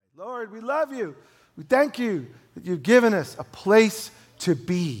Lord. We love you. We thank you that you've given us a place to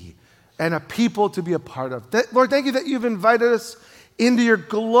be and a people to be a part of. Lord, thank you that you've invited us into your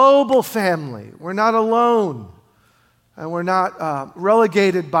global family. We're not alone. And we're not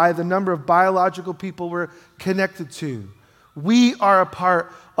relegated by the number of biological people we're connected to. We are a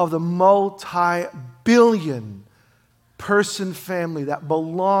part of the multi-billion person family that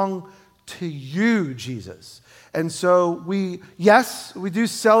belong to you, Jesus. And so we do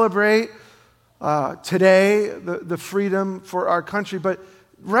celebrate today the freedom for our country, but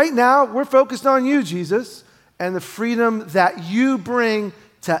right now we're focused on you, Jesus, and the freedom that you bring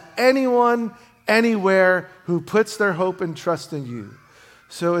to anyone, anywhere who puts their hope and trust in you.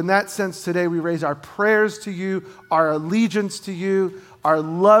 So in that sense, today we raise our prayers to you, our allegiance to you, our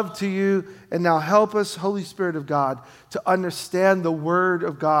love to you, and now help us, Holy Spirit of God, to understand the Word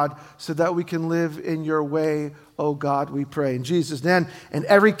of God so that we can live in your way, oh God, we pray. In Jesus' name. And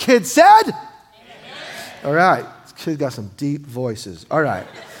every kid said? Amen. All right. This kid got some deep voices. All right.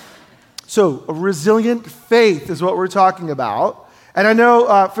 So a resilient faith is what we're talking about. And I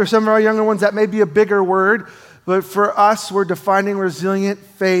know for some of our younger ones that may be a bigger word, but for us, we're defining resilient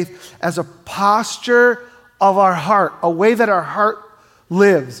faith as a posture of our heart, a way that our heart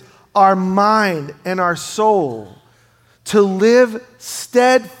lives, our mind and our soul, to live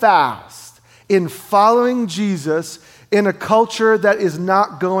steadfast in following Jesus in a culture that is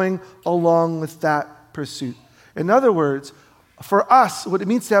not going along with that pursuit. In other words, for us, what it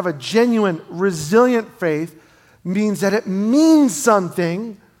means to have a genuine, resilient faith means that it means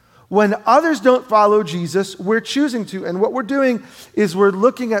something when others don't follow Jesus, we're choosing to. And what we're doing is we're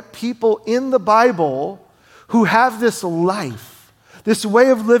looking at people in the Bible who have this life, this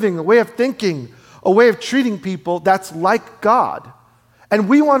way of living, a way of thinking, a way of treating people that's like God. And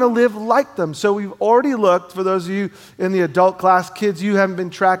we want to live like them. So we've already looked, for those of you in the adult class, kids, you haven't been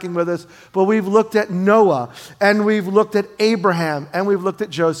tracking with us, but we've looked at Noah, and we've looked at Abraham, and we've looked at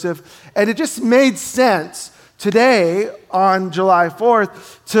Joseph. And it just made sense today, on July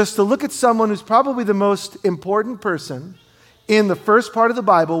 4th, just to look at someone who's probably the most important person in the first part of the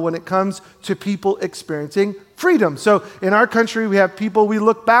Bible when it comes to people experiencing freedom. So in our country, we have people we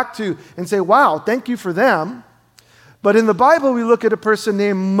look back to and say, wow, thank you for them. But in the Bible, we look at a person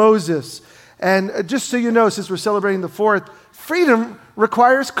named Moses. And just so you know, since we're celebrating the 4th, freedom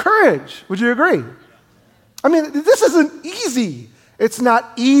requires courage. Would you agree? I mean, this isn't easy. It's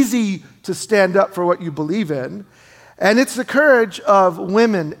not easy to stand up for what you believe in. And it's the courage of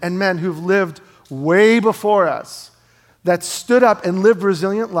women and men who've lived way before us that stood up and lived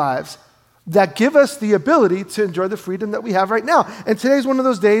resilient lives that give us the ability to enjoy the freedom that we have right now. And today's one of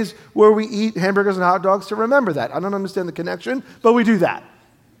those days where we eat hamburgers and hot dogs to remember that. I don't understand the connection, but we do that.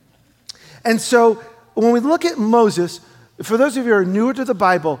 And so when we look at Moses, for those of you who are newer to the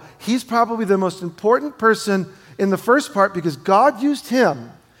Bible, he's probably the most important person in the first part because God used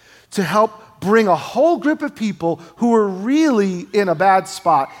him to help bring a whole group of people who were really in a bad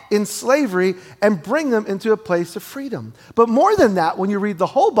spot, in slavery, and bring them into a place of freedom. But more than that, when you read the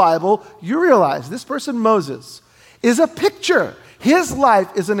whole Bible, you realize this person, Moses, is a picture. His life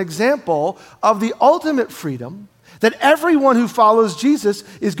is an example of the ultimate freedom that everyone who follows Jesus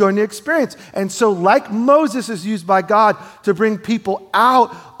is going to experience. And so like Moses is used by God to bring people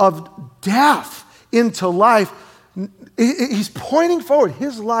out of death into life, he's pointing forward.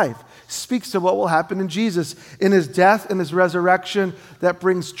 His life speaks to what will happen in Jesus, in his death and his resurrection that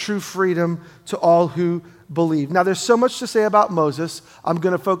brings true freedom to all who believe. Now, there's so much to say about Moses. I'm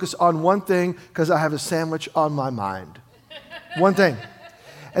going to focus on one thing because I have a sandwich on my mind. One thing.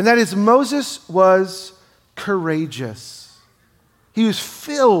 And that is Moses was courageous. He was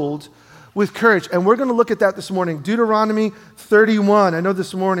filled with courage. And we're going to look at that this morning. Deuteronomy 31. I know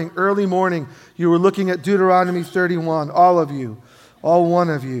this morning, early morning, you were looking at Deuteronomy 31. All of you. All one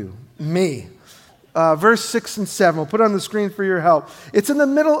of you. Me. Verse 6 and 7. We'll put it on the screen for your help. It's in the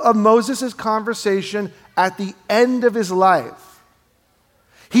middle of Moses' conversation at the end of his life.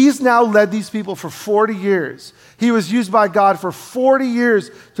 He's now led these people for 40 years. He was used by God for 40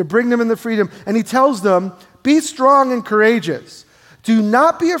 years to bring them into freedom. And he tells them, be strong and courageous. Do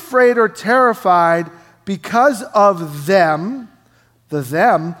not be afraid or terrified because of them. The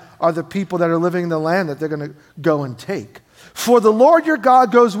them are the people that are living in the land that they're going to go and take. For the Lord your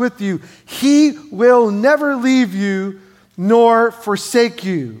God goes with you. He will never leave you nor forsake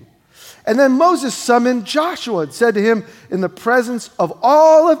you. And then Moses summoned Joshua and said to him in the presence of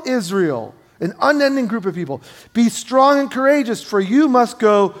all of Israel, an unending group of people, be strong and courageous, for you must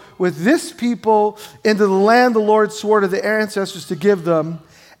go with this people into the land the Lord swore to their ancestors to give them,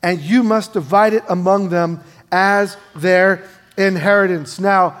 and you must divide it among them as their inheritance.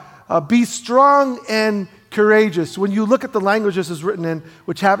 Now, Be strong and courageous. When you look at the language this is written in,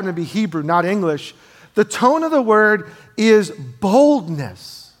 which happen to be Hebrew, not English, the tone of the word is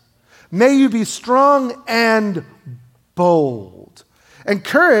boldness. May you be strong and bold. And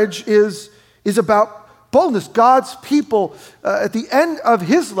courage is about boldness. God's people, at the end of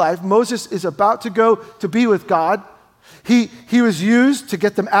his life, Moses is about to go to be with God. He was used to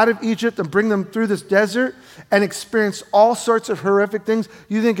get them out of Egypt and bring them through this desert and experience all sorts of horrific things.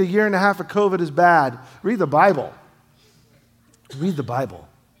 You think a year and a half of COVID is bad. Read the Bible. Read the Bible.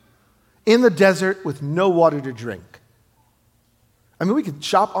 In the desert with no water to drink. I mean, we could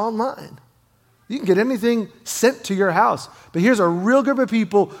shop online. You can get anything sent to your house. But here's a real group of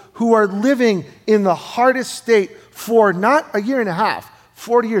people who are living in the hardest state for not a year and a half,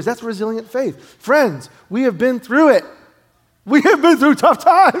 40 years. That's resilient faith. Friends, we have been through it. We have been through tough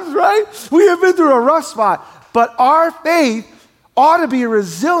times, right? We have been through a rough spot. But our faith ought to be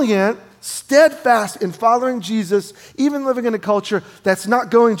resilient, steadfast in following Jesus, even living in a culture that's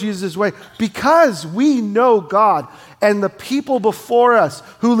not going Jesus' way, because we know God. And the people before us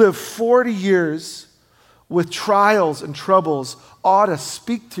who live 40 years with trials and troubles ought to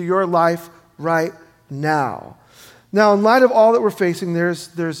speak to your life right now. Now, in light of all that we're facing, there's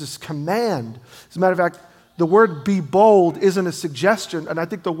this command. As a matter of fact, the word be bold isn't a suggestion, and I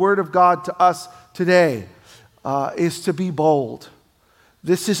think the word of God to us today is to be bold.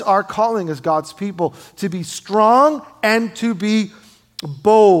 This is our calling as God's people, to be strong and to be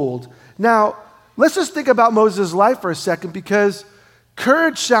bold. Now, let's just think about Moses' life for a second, because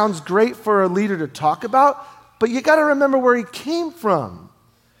courage sounds great for a leader to talk about, but you got to remember where he came from.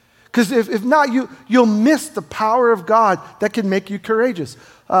 Because if not, you'll miss the power of God that can make you courageous.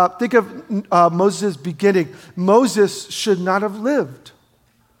 Think of Moses' beginning. Moses should not have lived.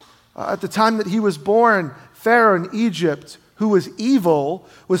 At the time that he was born, Pharaoh in Egypt, who was evil,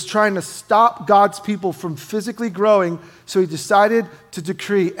 was trying to stop God's people from physically growing, so he decided to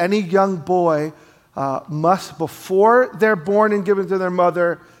decree any young boy must, before they're born and given to their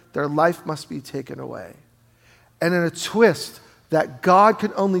mother, their life must be taken away. And in a twist that God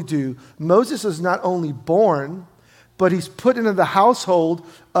can only do, Moses is not only born, but he's put into the household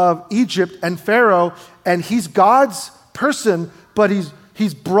of Egypt and Pharaoh, and he's God's person, but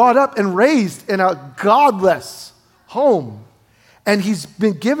he's brought up and raised in a godless home. And he's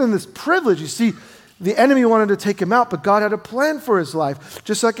been given this privilege. You see, the enemy wanted to take him out, but God had a plan for his life,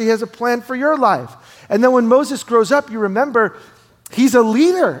 just like he has a plan for your life. And then when Moses grows up, you remember, he's a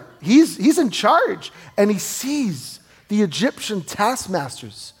leader. He's in charge, and he sees the Egyptian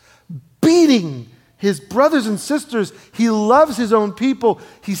taskmasters beating his brothers and sisters. He loves his own people.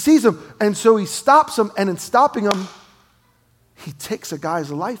 He sees them, and so he stops them, and in stopping them, he takes a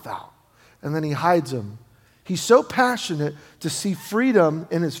guy's life out, and then he hides him. He's so passionate to see freedom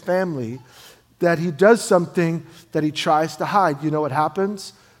in his family that he does something that he tries to hide. You know what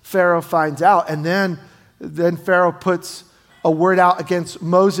happens? Pharaoh finds out, and then Pharaoh puts a word out against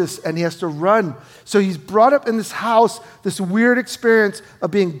Moses, and he has to run. So he's brought up in this house, this weird experience of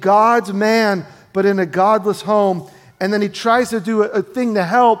being God's man, but in a godless home. And then he tries to do a thing to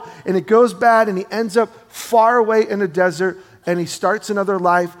help, and it goes bad, and he ends up far away in a desert, and he starts another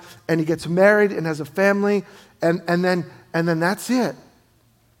life, and he gets married and has a family, and then that's it.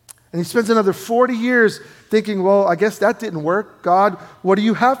 And he spends another 40 years thinking, well, I guess that didn't work. God, what do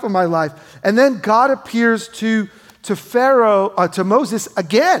you have for my life? And then God appears to Moses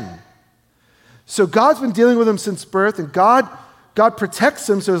again. So God's been dealing with him since birth, and God protects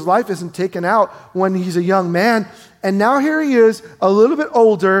him so his life isn't taken out when he's a young man. And now here he is, a little bit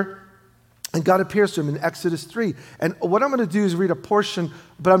older, and God appears to him in Exodus 3. And what I'm going to do is read a portion,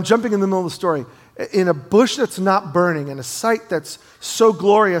 but I'm jumping in the middle of the story. In a bush that's not burning, in a sight that's so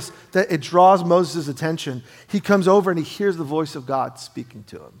glorious that it draws Moses' attention, he comes over and he hears the voice of God speaking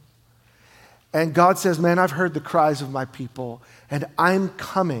to him. And God says, man, I've heard the cries of my people, and I'm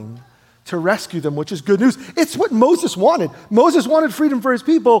coming to rescue them, which is good news. It's what Moses wanted. Moses wanted freedom for his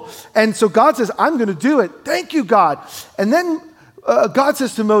people, and so God says, I'm going to do it. Thank you, God. And then God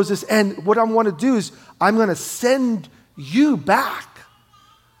says to Moses, and what I want to do is I'm going to send you back.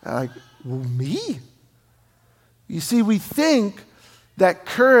 Like, well, me? You see, we think that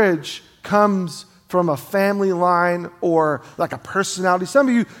courage comes from a family line or like a personality. Some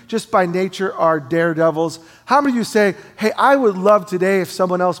of you just by nature are daredevils. How many of you say, hey, I would love today if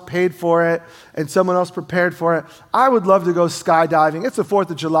someone else paid for it and someone else prepared for it, I would love to go skydiving. It's the 4th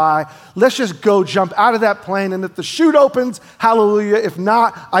of July. Let's just go jump out of that plane, and if the chute opens, hallelujah. If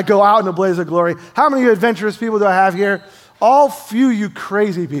not, I go out in a blaze of glory. How many of you adventurous people do I have here? All few you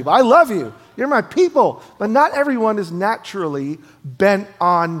crazy people. I love you. You're my people. But not everyone is naturally bent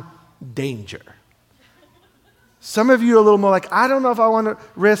on danger. Some of you are a little more like, I don't know if I want to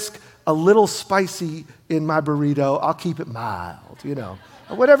risk a little spicy in my burrito. I'll keep it mild,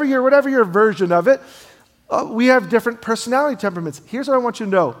 Whatever your version of it. We have different personality temperaments. Here's what I want you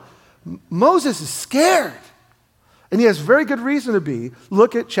to know. Moses is scared. And he has very good reason to be.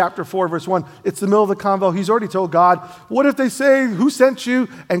 Look at chapter 4, verse 1. It's the middle of the convo. He's already told God, what if they say, who sent you?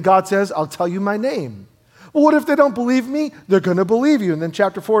 And God says, I'll tell you my name. Well, what if they don't believe me? They're going to believe you. And then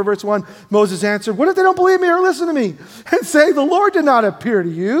chapter 4, verse 1, Moses answered, what if they don't believe me or listen to me? And say, the Lord did not appear to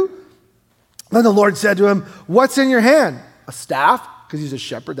you. Then the Lord said to him, what's in your hand? A staff, because he's a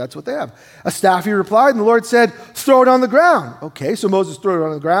shepherd, that's what they have. A staff, he replied, and the Lord said, throw it on the ground. Okay, so Moses threw it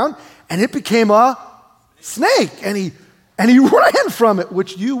on the ground, and it became a snake, and he ran from it,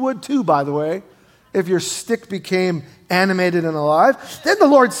 which you would too, by the way, if your stick became animated and alive. Then the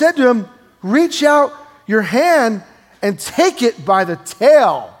Lord said to him, reach out your hand and take it by the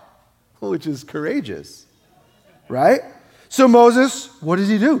tail, which is courageous, right? So Moses, what does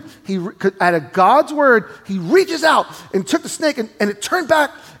he do? At a God's word, he reaches out and took the snake, and it turned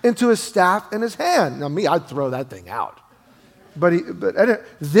back into his staff in his hand. Now me, I'd throw that thing out. But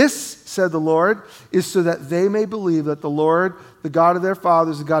this, said the Lord, is so that they may believe that the Lord, the God of their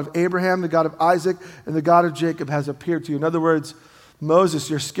fathers, the God of Abraham, the God of Isaac, and the God of Jacob has appeared to you. In other words, Moses,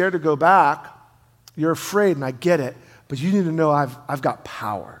 you're scared to go back. You're afraid, and I get it. But you need to know I've got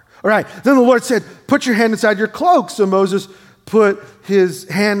power. All right. Then the Lord said, put your hand inside your cloak. So Moses put his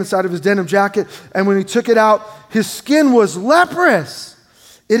hand inside of his denim jacket, and when he took it out, his skin was leprous.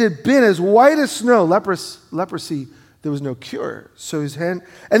 It had been as white as snow. Leprosy, there was no cure. So his hand,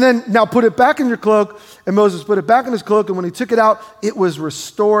 and then now put it back in your cloak. And Moses put it back in his cloak. And when he took it out, it was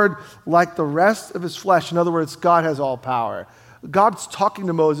restored like the rest of his flesh. In other words, God has all power. God's talking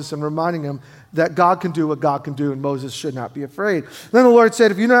to Moses and reminding him that God can do what God can do, and Moses should not be afraid. Then the Lord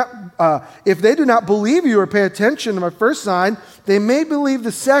said, if they do not believe you or pay attention to my first sign, they may believe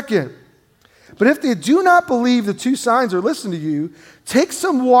the second. But if they do not believe the two signs or listen to you, take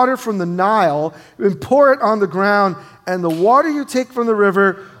some water from the Nile and pour it on the ground, and the water you take from the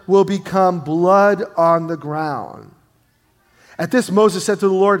river will become blood on the ground. At this, Moses said to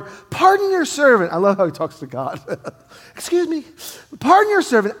the Lord, pardon your servant. I love how he talks to God. Excuse me. Pardon your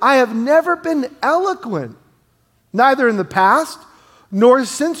servant. I have never been eloquent, neither in the past, nor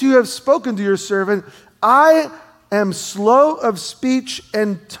since you have spoken to your servant. I am slow of speech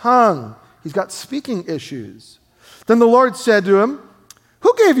and tongue. He's got speaking issues. Then the Lord said to him,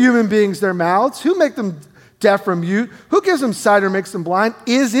 who gave human beings their mouths? Who make them deaf or mute? Who gives them sight or makes them blind?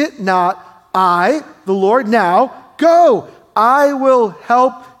 Is it not I, the Lord? Now go. I will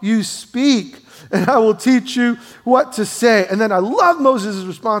help you speak, and I will teach you what to say. And then I love Moses'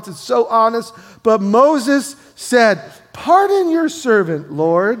 response. It's so honest. But Moses said, pardon your servant,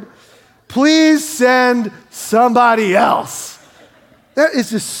 Lord. Please send somebody else. That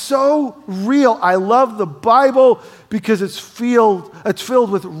is just so real. I love the Bible because it's filled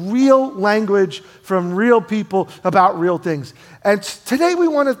with real language from real people about real things. And today we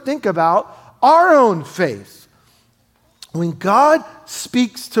want to think about our own faith. When God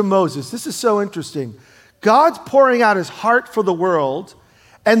speaks to Moses, this is so interesting. God's pouring out his heart for the world,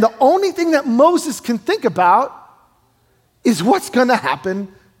 and the only thing that Moses can think about is what's going to happen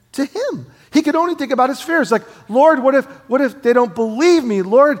to him. He could only think about his fears. Like, Lord, what if they don't believe me?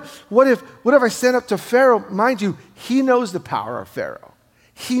 Lord, what if I stand up to Pharaoh? Mind you, he knows the power of Pharaoh.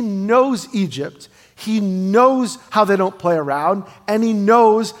 He knows Egypt. He knows how they don't play around, and he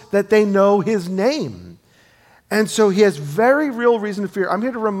knows that they know his name. And so he has very real reason to fear. I'm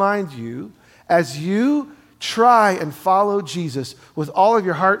here to remind you, as you try and follow Jesus with all of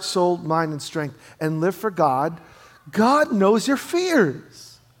your heart, soul, mind, and strength, and live for God, God knows your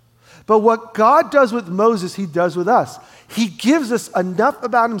fears. But what God does with Moses, he does with us. He gives us enough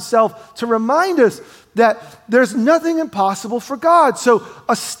about himself to remind us that there's nothing impossible for God. So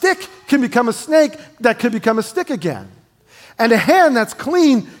a stick can become a snake that could become a stick again. And a hand that's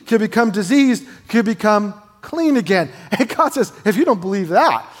clean could become diseased, could become clean again. And God says, if you don't believe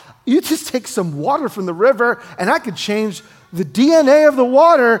that, you just take some water from the river and I could change the DNA of the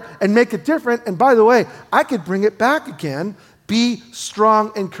water and make it different. And by the way, I could bring it back again. Be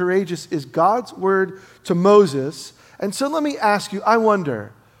strong and courageous is God's word to Moses. And so let me ask you, I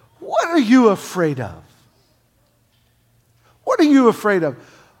wonder, what are you afraid of? What are you afraid of?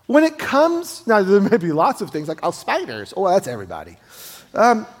 When it comes, now there may be lots of things like, spiders. Oh, that's everybody.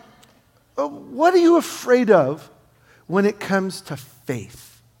 What are you afraid of when it comes to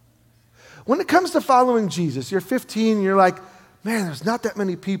faith? When it comes to following Jesus, you're 15, and you're like, man, there's not that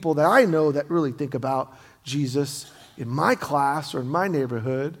many people that I know that really think about Jesus in my class or in my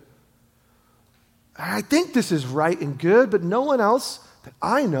neighborhood. I think this is right and good, but no one else that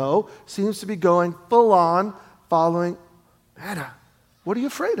I know seems to be going full on following manna. What are you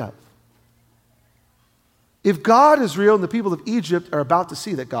afraid of? If God is real and the people of Egypt are about to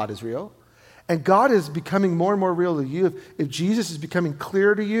see that God is real, and God is becoming more and more real to you, if Jesus is becoming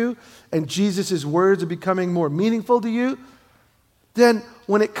clear to you and Jesus' words are becoming more meaningful to you, then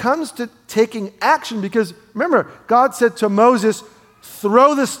when it comes to taking action, because remember, God said to Moses,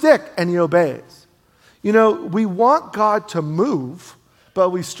 throw the stick, and he obeys. You know, we want God to move, but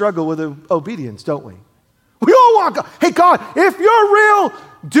we struggle with obedience, don't we? We all want God. Hey, God, if you're real,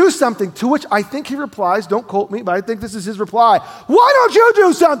 do something. To which I think he replies, don't quote me, but I think this is his reply. Why don't you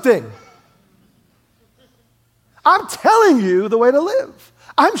do something? I'm telling you the way to live.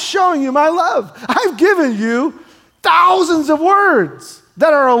 I'm showing you my love. I've given you thousands of words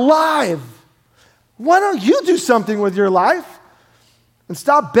that are alive. Why don't you do something with your life? And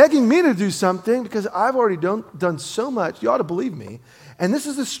stop begging me to do something, because I've already done so much. You ought to believe me. And this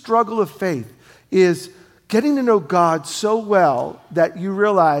is the struggle of faith, is getting to know God so well that you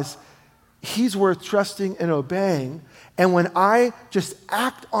realize he's worth trusting and obeying. And when I just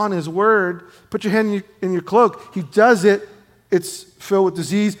act on his word, put your hand in your cloak, he does it, it's filled with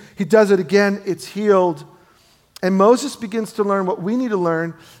disease. He does it again, it's healed. And Moses begins to learn what we need to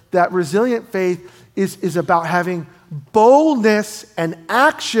learn, that resilient faith is about having boldness and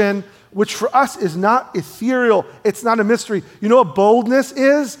action, which for us is not ethereal. It's not a mystery. You know what boldness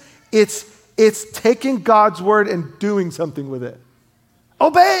is? It's taking God's word and doing something with it.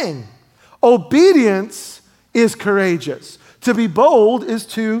 Obeying. Obedience is courageous. To be bold is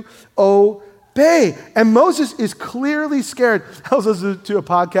to obey. And Moses is clearly scared. I was listening to a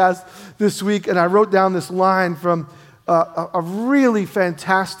podcast this week, and I wrote down this line from a really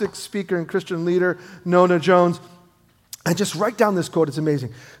fantastic speaker and Christian leader, Nona Jones. And just write down this quote. It's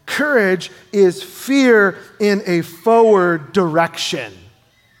amazing. Courage is fear in a forward direction.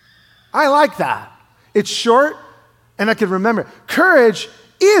 I like that. It's short, and I can remember. Courage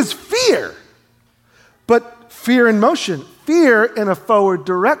is fear, but fear in motion, fear in a forward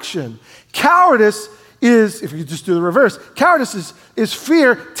direction. Cowardice is, if you just do the reverse, cowardice is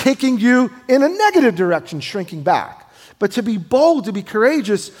fear taking you in a negative direction, shrinking back. But to be bold, to be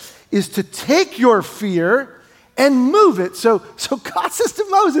courageous, is to take your fear and move it. So God says to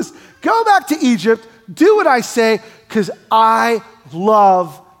Moses, go back to Egypt, do what I say, because I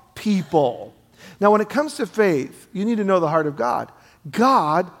love people. Now, when it comes to faith, you need to know the heart of God.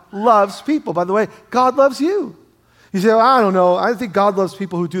 God loves people. By the way, God loves you. You say, well, I don't know. I think God loves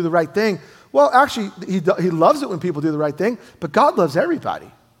people who do the right thing. Well, actually, he loves it when people do the right thing, but God loves everybody.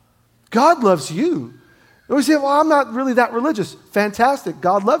 God loves you. And we say, well, I'm not really that religious. Fantastic.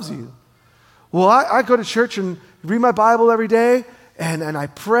 God loves you. Well, I go to church and read my Bible every day, and I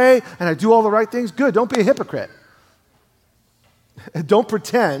pray, and I do all the right things. Good. Don't be a hypocrite. Don't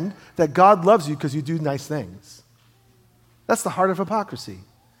pretend that God loves you because you do nice things. That's the heart of hypocrisy.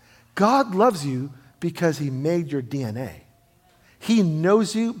 God loves you because he made your DNA. He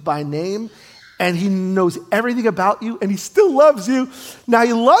knows you by name, and he knows everything about you, and he still loves you. Now,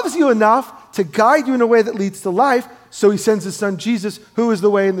 he loves you enough to guide you in a way that leads to life, so he sends his son Jesus, who is the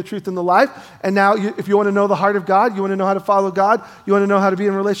way and the truth and the life. And now, if you want to know the heart of God, you want to know how to follow God, you want to know how to be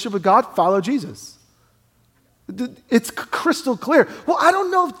in a relationship with God, follow Jesus. It's crystal clear. Well, I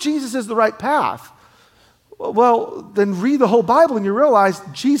don't know if Jesus is the right path. Well, then read the whole Bible and you realize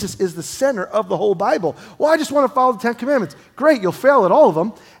Jesus is the center of the whole Bible. Well, I just want to follow the 10 Commandments. Great, you'll fail at all of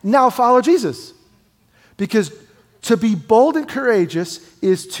them. Now follow Jesus. Because to be bold and courageous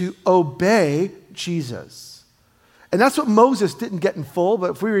is to obey Jesus. And that's what Moses didn't get in full,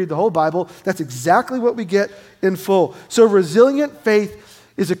 but if we read the whole Bible, that's exactly what we get in full. So resilient faith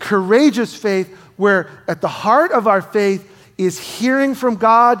is a courageous faith where at the heart of our faith is hearing from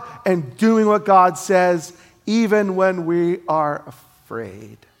God and doing what God says, even when we are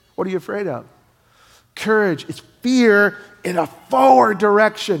afraid. What are you afraid of? Courage is fear in a forward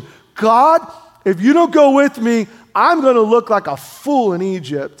direction. God, if you don't go with me, I'm going to look like a fool in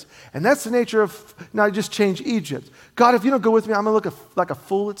Egypt. And that's the nature of, now just change Egypt. God, if you don't go with me, I'm going to look like a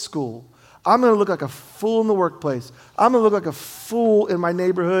fool at school. I'm going to look like a fool in the workplace. I'm going to look like a fool in my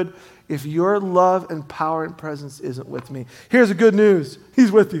neighborhood if your love and power and presence isn't with me. Here's the good news.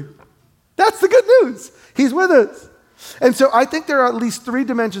 He's with you. That's the good news. He's with us. And so I think there are at least 3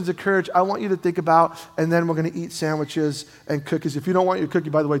 dimensions of courage I want you to think about, and then we're going to eat sandwiches and cookies. If you don't want your cookie,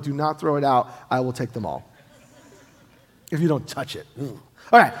 by the way, do not throw it out. I will take them all. If you don't touch it. All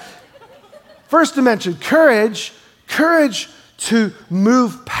right. First dimension, courage to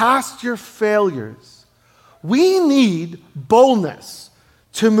move past your failures. We need boldness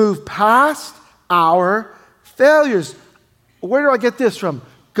to move past our failures. Where do I get this from?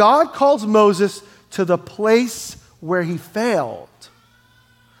 God calls Moses to the place where he failed.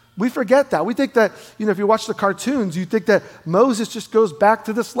 We forget that. We think that, if you watch the cartoons, you think that Moses just goes back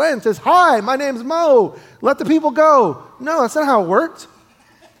to this land and says, "Hi, my name's Mo. Let the people go." No, that's not how it worked.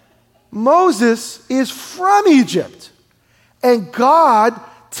 Moses is from Egypt, and God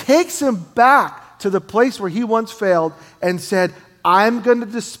takes him back to the place where he once failed and said, "I'm going to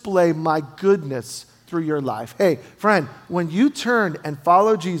display my goodness through your life." Hey, friend, when you turn and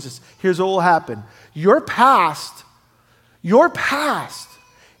follow Jesus, here's what will happen. Your past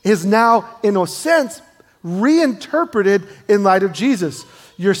is now, in a sense, reinterpreted in light of Jesus.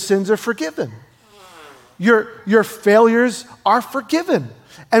 Your sins are forgiven. Your failures are forgiven.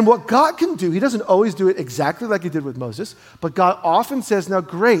 And what God can do, he doesn't always do it exactly like he did with Moses, but God often says, "Now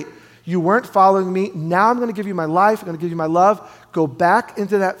great, you weren't following me. Now I'm going to give you my life. I'm going to give you my love. Go back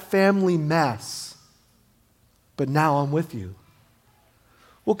into that family mess. But now I'm with you."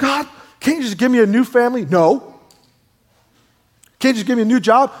 Well, God, can't you just give me a new family? No. Can't you just give me a new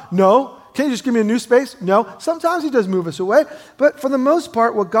job? No. Can't you just give me a new space? No. Sometimes he does move us away, but for the most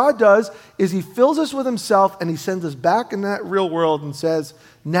part, what God does is he fills us with himself and he sends us back in that real world and says,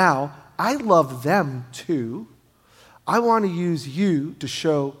 "Now, I love them too. I want to use you to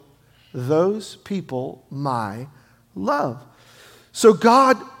show those people my love." So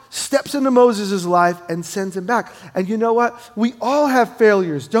God steps into Moses' life and sends him back. And you know what? We all have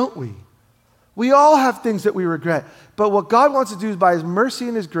failures, don't we? We all have things that we regret. But what God wants to do is, by his mercy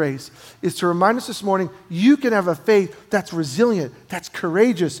and his grace, is to remind us this morning, you can have a faith that's resilient, that's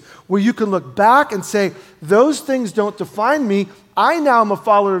courageous, where you can look back and say, those things don't define me. I now am a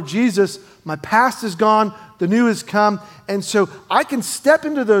follower of Jesus. My past is gone. The new has come. And so I can step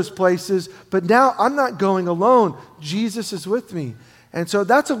into those places, but now I'm not going alone. Jesus is with me. And so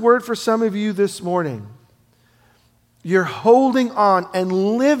that's a word for some of you this morning. You're holding on and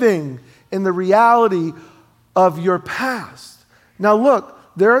living in the reality of your past. Now look,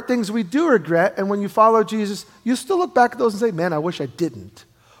 there are things we do regret, and when you follow Jesus, you still look back at those and say, "Man, I wish I didn't,"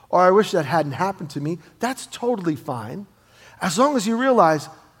 or "I wish that hadn't happened to me." That's totally fine. As long as you realize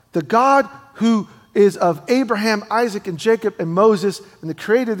the God who is of Abraham, Isaac, and Jacob, and Moses, and the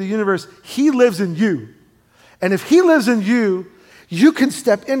creator of the universe, he lives in you. And if he lives in you, you can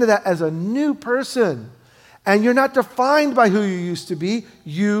step into that as a new person. And you're not defined by who you used to be.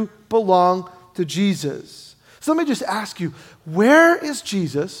 You belong to Jesus. So let me just ask you, where is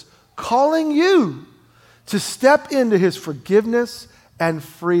Jesus calling you to step into his forgiveness and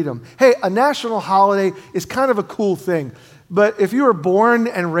freedom? Hey, a national holiday is kind of a cool thing. But if you were born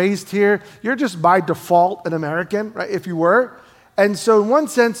and raised here, you're just by default an American, right? If you were. And so in one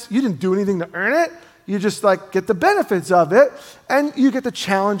sense, you didn't do anything to earn it. You just get the benefits of it, and you get the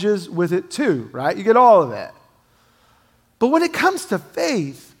challenges with it too, right? You get all of it. But when it comes to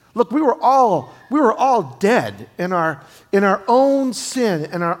faith, look, we were all dead in our own sin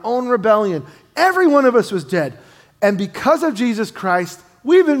and our own rebellion. Every one of us was dead. And because of Jesus Christ,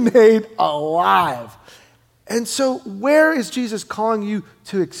 we've been made alive. And so where is Jesus calling you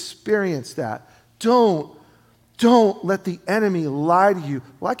to experience that? Don't let the enemy lie to you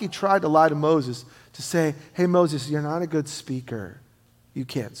like he tried to lie to Moses, to say, "Hey, Moses, you're not a good speaker. You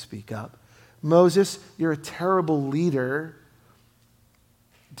can't speak up. Moses, you're a terrible leader.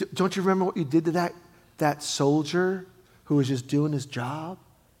 Don't you remember what you did to that soldier who was just doing his job?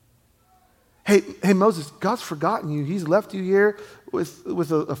 Hey, Moses, God's forgotten you. He's left you here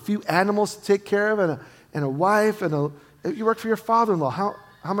with a few animals to take care of and a wife, and you work for your father-in-law.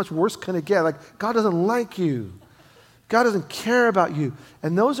 How much worse can it get? God doesn't like you. God doesn't care about you."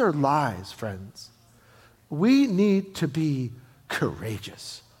 And those are lies, friends. We need to be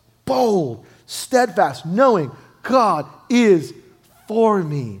courageous, bold, steadfast, knowing God is for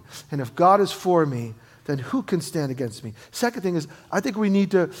me. And if God is for me, then who can stand against me? Second thing is, I think we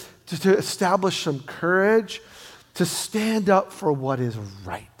need to establish some courage to stand up for what is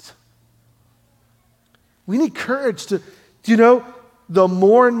right. We need courage to, the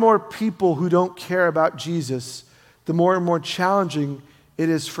more and more people who don't care about Jesus, the more and more challenging it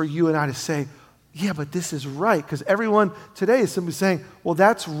is for you and I to say, "Yeah, but this is right." Because everyone today is simply saying, "Well,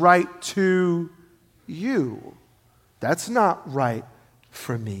 that's right to you. That's not right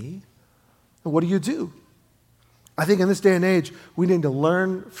for me." And what do? I think in this day and age, we need to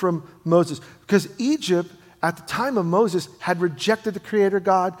learn from Moses. Because Egypt, at the time of Moses, had rejected the Creator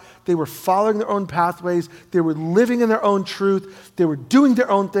God. They were following their own pathways. They were living in their own truth. They were doing their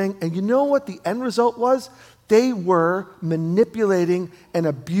own thing. And you know what the end result was? they were manipulating and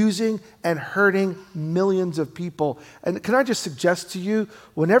abusing and hurting millions of people. And can I just suggest to you,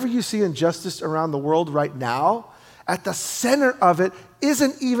 whenever you see injustice around the world right now, at the center of it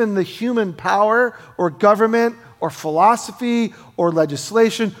isn't even the human power or government or philosophy or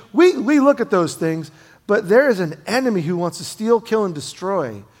legislation. We look at those things, but there is an enemy who wants to steal, kill, and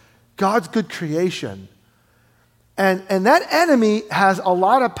destroy God's good creation. And that enemy has a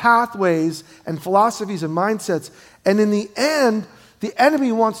lot of pathways and philosophies and mindsets. And in the end, the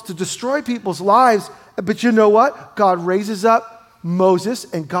enemy wants to destroy people's lives. But you know what? God raises up Moses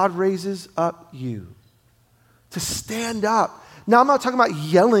and God raises up you to stand up. Now, I'm not talking about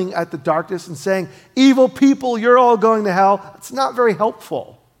yelling at the darkness and saying, evil people, you're all going to hell. It's not very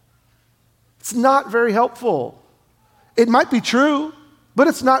helpful. It's not very helpful. It might be true, but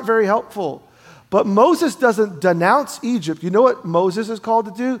it's not very helpful. But Moses doesn't denounce Egypt. You know what Moses is called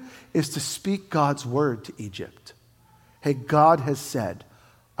to do? Is to speak God's word to Egypt. Hey, God has said,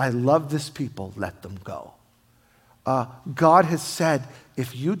 I love this people, let them go. God has said,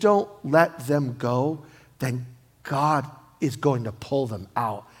 if you don't let them go, then God is going to pull them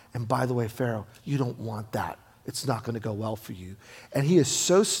out. And by the way, Pharaoh, you don't want that. It's not going to go well for you. And he is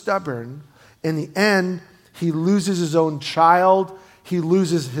so stubborn. In the end, he loses his own child. He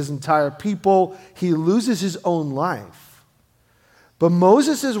loses his entire people. He loses his own life. But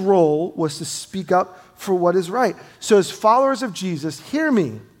Moses' role was to speak up for what is right. So as followers of Jesus, hear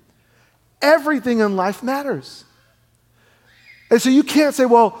me. Everything in life matters. And so you can't say,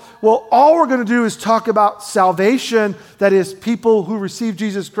 well, all we're going to do is talk about salvation. That is, people who receive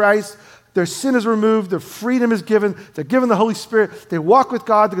Jesus Christ, their sin is removed, their freedom is given, they're given the Holy Spirit, they walk with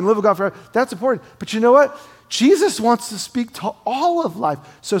God, they're going to live with God forever. That's important. But you know what? Jesus wants to speak to all of life.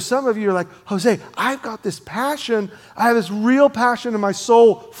 So some of you are like, Jose, I've got this passion. I have this real passion in my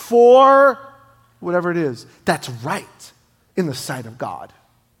soul for whatever it is. That's right in the sight of God.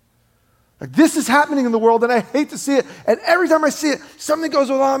 Like, this is happening in the world, and I hate to see it. And every time I see it, something goes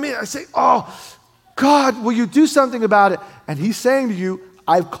wrong with me. I say, oh, God, will you do something about it? And he's saying to you,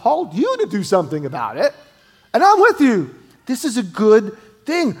 I've called you to do something about it, and I'm with you. This is a good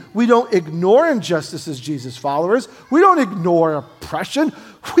thing. We don't ignore injustice as Jesus followers. We don't ignore oppression.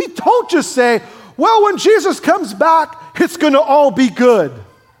 We don't just say, well, when Jesus comes back, it's going to all be good.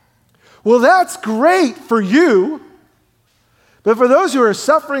 Well, that's great for you. But for those who are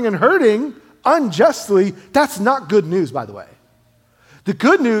suffering and hurting unjustly, that's not good news, by the way. The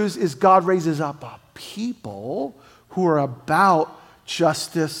good news is God raises up a people who are about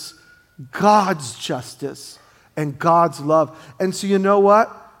justice, God's justice, and God's love. And so you know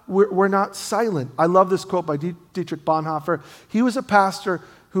what? We're not silent. I love this quote by Dietrich Bonhoeffer. He was a pastor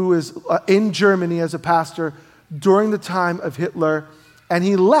who was in Germany as a pastor during the time of Hitler, and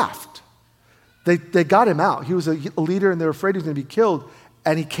he left. They got him out. He was a leader, and they were afraid he was going to be killed.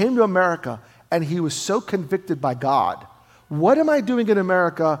 And he came to America, and he was so convicted by God. What am I doing in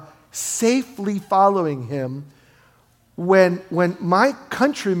America safely following him when my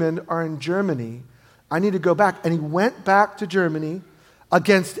countrymen are in Germany? I need to go back. And he went back to Germany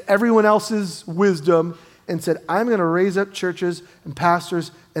against everyone else's wisdom and said, I'm going to raise up churches and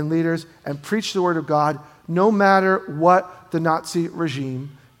pastors and leaders and preach the word of God no matter what the Nazi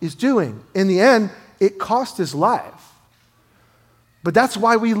regime is doing. In the end, it cost his life. But that's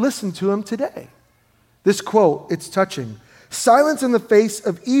why we listen to him today. This quote, it's touching. Silence in the face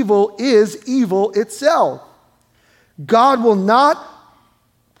of evil is evil itself. God will not,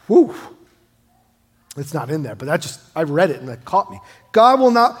 it's not in there, but I read it and it caught me. God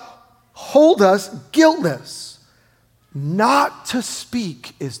will not hold us guiltless. Not to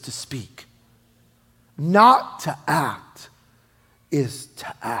speak is to speak. Not to act is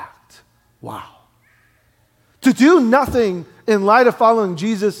to act. Wow. To do nothing in light of following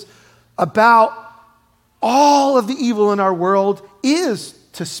Jesus about all of the evil in our world is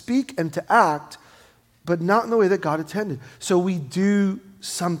to speak and to act, but not in the way that God intended. So we do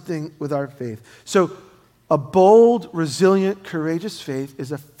something with our faith. So a bold, resilient, courageous faith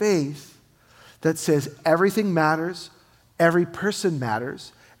is a faith that says everything matters, every person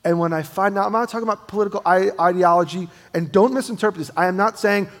matters. And when I find out, I'm not talking about political ideology, and don't misinterpret this. I am not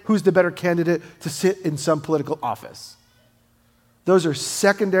saying who's the better candidate to sit in some political office. Those are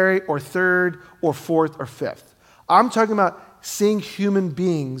secondary or third or fourth or fifth. I'm talking about seeing human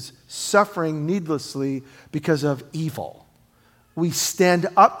beings suffering needlessly because of evil. We stand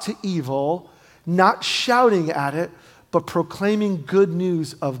up to evil, not shouting at it, but proclaiming good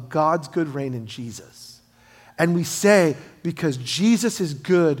news of God's good reign in Jesus. And we say, because Jesus is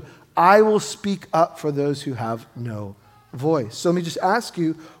good, I will speak up for those who have no voice. So let me just ask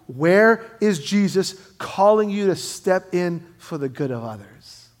you, where is Jesus calling you to step in for the good of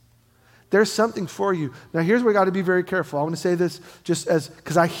others? There's something for you. Now here's where we got to be very careful. I want to say this just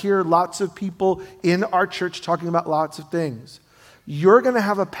because I hear lots of people in our church talking about lots of things. You're going to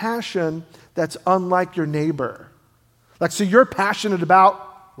have a passion that's unlike your neighbor. So you're passionate about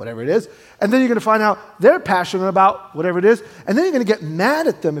whatever it is, and then you're going to find out they're passionate about whatever it is, and then you're going to get mad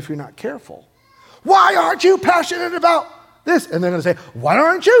at them if you're not careful. Why aren't you passionate about this? And they're going to say, why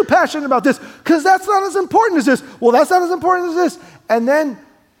aren't you passionate about this? Because that's not as important as this. Well, that's not as important as this. And then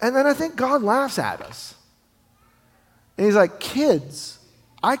I think God laughs at us. And he's like, kids,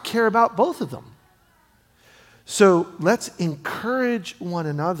 I care about both of them. So let's encourage one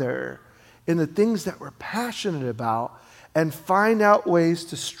another in the things that we're passionate about and find out ways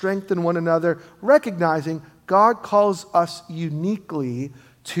to strengthen one another, recognizing God calls us uniquely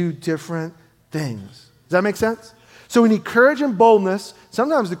to different things. Does that make sense? So we need courage and boldness.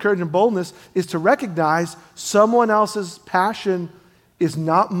 Sometimes the courage and boldness is to recognize someone else's passion is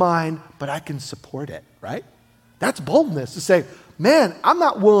not mine, but I can support it, right? That's boldness to say, man, I'm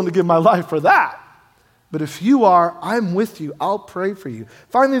not willing to give my life for that. But if you are, I'm with you. I'll pray for you.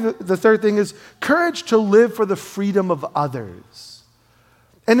 Finally, the third thing is courage to live for the freedom of others.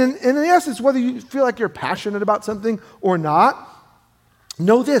 And in essence, whether you feel like you're passionate about something or not,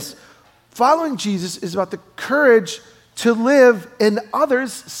 know this. Following Jesus is about the courage to live an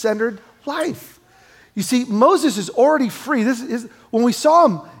others-centered life. You see, Moses is already free. When we saw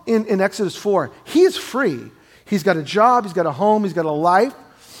him in Exodus 4, he is free. He's got a job, he's got a home, he's got a life.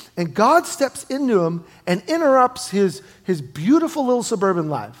 And God steps into him and interrupts his beautiful little suburban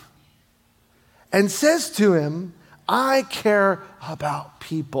life and says to him, I care about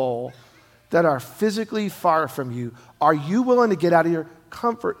people that are physically far from you. Are you willing to get out of your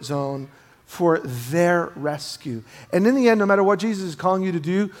comfort zone for their rescue? And in the end, no matter what Jesus is calling you to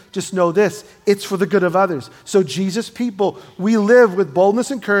do, just know this, it's for the good of others. So Jesus people, we live with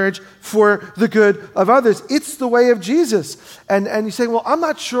boldness and courage for the good of others. It's the way of Jesus. And you say, well, I'm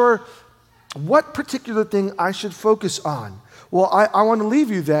not sure what particular thing I should focus on. Well, I want to leave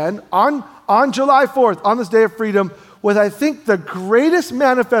you then on July 4th, on this day of freedom, with I think the greatest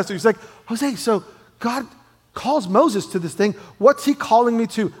manifesto. He's like, Jose, so God calls Moses to this thing. What's he calling me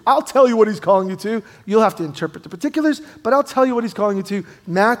to? I'll tell you what he's calling you to. You'll have to interpret the particulars, but I'll tell you what he's calling you to.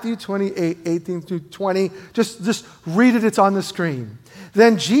 Matthew 28, 18 through 20. Just read it. It's on the screen.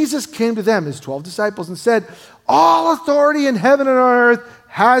 Then Jesus came to them, his 12 disciples, and said, all authority in heaven and on earth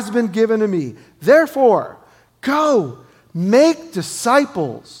has been given to me. Therefore, go, make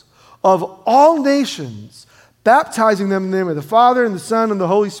disciples of all nations, baptizing them in the name of the Father and the Son and the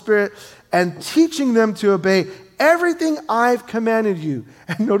Holy Spirit, and teaching them to obey everything I've commanded you.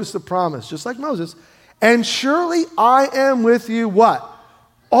 And notice the promise, just like Moses. And surely I am with you, what?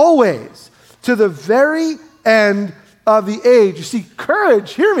 Always, to the very end of the age. You see,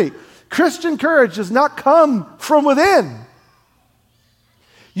 courage, hear me, Christian courage does not come from within.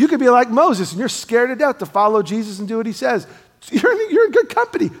 You could be like Moses and you're scared to death to follow Jesus and do what he says. You're in good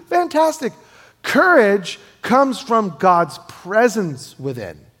company. Fantastic. Courage comes from God's presence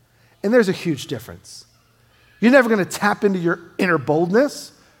within. And there's a huge difference. You're never going to tap into your inner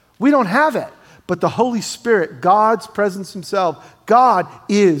boldness. We don't have it. But the Holy Spirit, God's presence himself, God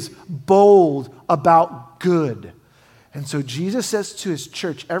is bold about good. And so Jesus says to his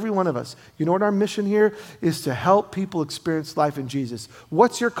church, every one of us, you know what our mission here is? To help people experience life in Jesus.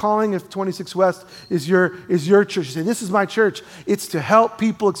 What's your calling if 26 West is your church? You say, this is my church. It's to help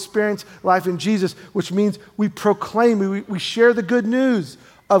people experience life in Jesus, which means we proclaim, we share the good news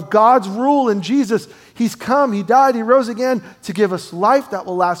of God's rule in Jesus. He's come, he died, he rose again to give us life that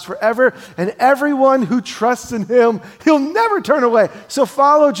will last forever. And everyone who trusts in him, he'll never turn away. So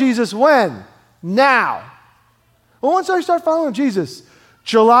follow Jesus when? Now. Well, once I start following Jesus,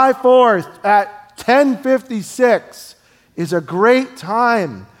 July 4th at 10:56 is a great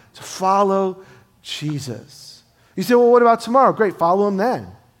time to follow Jesus. You say, well, what about tomorrow? Great, follow him then.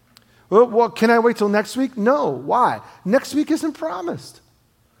 Well, can I wait till next week? No. Why? Next week isn't promised.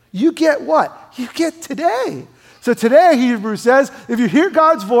 You get what? You get today. So today, Hebrews says, if you hear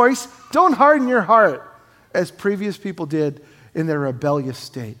God's voice, don't harden your heart as previous people did in their rebellious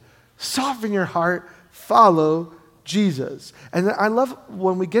state. Soften your heart, follow Jesus. And I love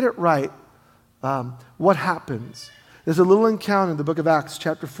when we get it right, what happens. There's a little encounter in the book of Acts,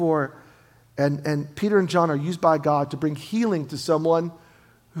 chapter 4, and Peter and John are used by God to bring healing to someone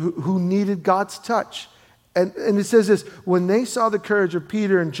who needed God's touch. And it says this, when they saw the courage of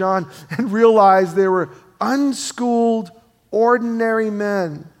Peter and John and realized they were unschooled, ordinary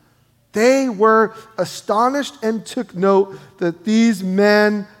men, They were astonished and took note that these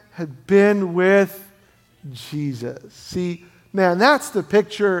men had been with Jesus. See, man, that's the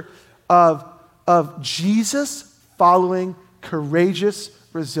picture of Jesus following courageous,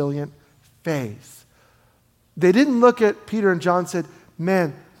 resilient faith. They didn't look at Peter and John and said,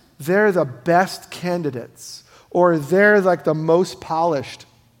 man, they're the best candidates, or they're like the most polished.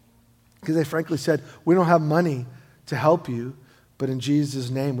 Because they frankly said, we don't have money to help you, but in Jesus'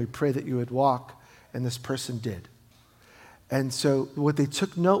 name we pray that you would walk. And this person did. And so what they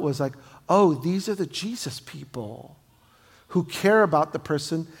took note was like, oh, these are the Jesus people who care about the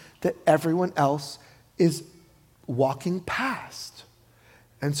person that everyone else is walking past.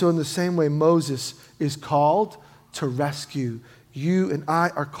 And so in the same way, Moses is called to rescue. You and I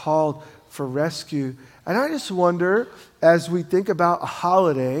are called for rescue. And I just wonder, as we think about a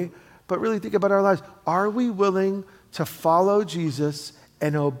holiday, but really think about our lives, are we willing to follow Jesus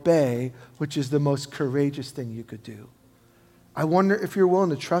and obey, which is the most courageous thing you could do? I wonder if you're willing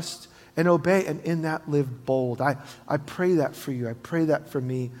to trust and obey, and in that live bold. I pray that for you. I pray that for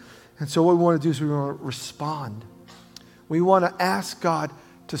me. And so what we want to do is we want to respond. We want to ask God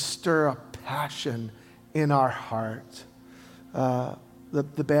to stir a passion in our heart.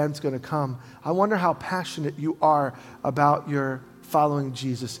 The band's going to come. I wonder how passionate you are about your following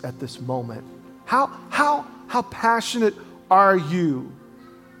Jesus at this moment. How passionate are you?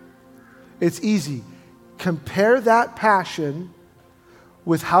 It's easy. Compare that passion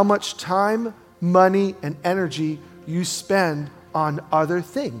with how much time, money, and energy you spend on other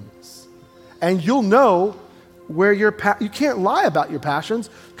things. And you'll know where you can't lie about your passions,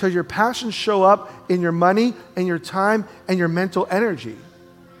 because your passions show up in your money and your time and your mental energy.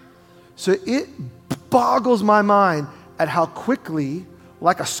 So it boggles my mind at how quickly,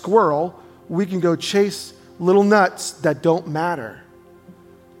 like a squirrel, we can go chase little nuts that don't matter.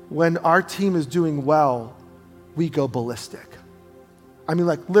 When our team is doing well, we go ballistic. I mean,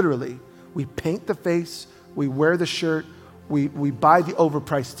 like literally, we paint the face, we wear the shirt, we buy the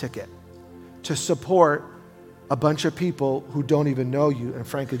overpriced ticket to support a bunch of people who don't even know you and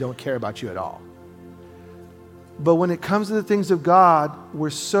frankly don't care about you at all. But when it comes to the things of God, we're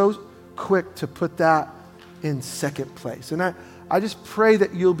so quick to put that in second place. And I just pray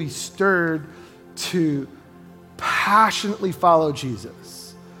that you'll be stirred to passionately follow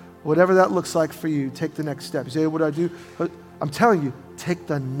Jesus. Whatever that looks like for you, take the next step. You say, what do I do? I'm telling you, take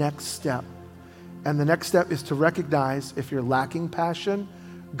the next step. And the next step is to recognize if you're lacking passion,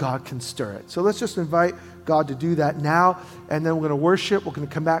 God can stir it. So let's just invite God to do that now. And then we're going to worship. We're going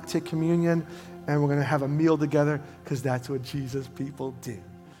to come back, take communion, and we're going to have a meal together, because that's what Jesus people do.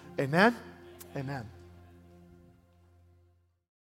 Amen? Amen.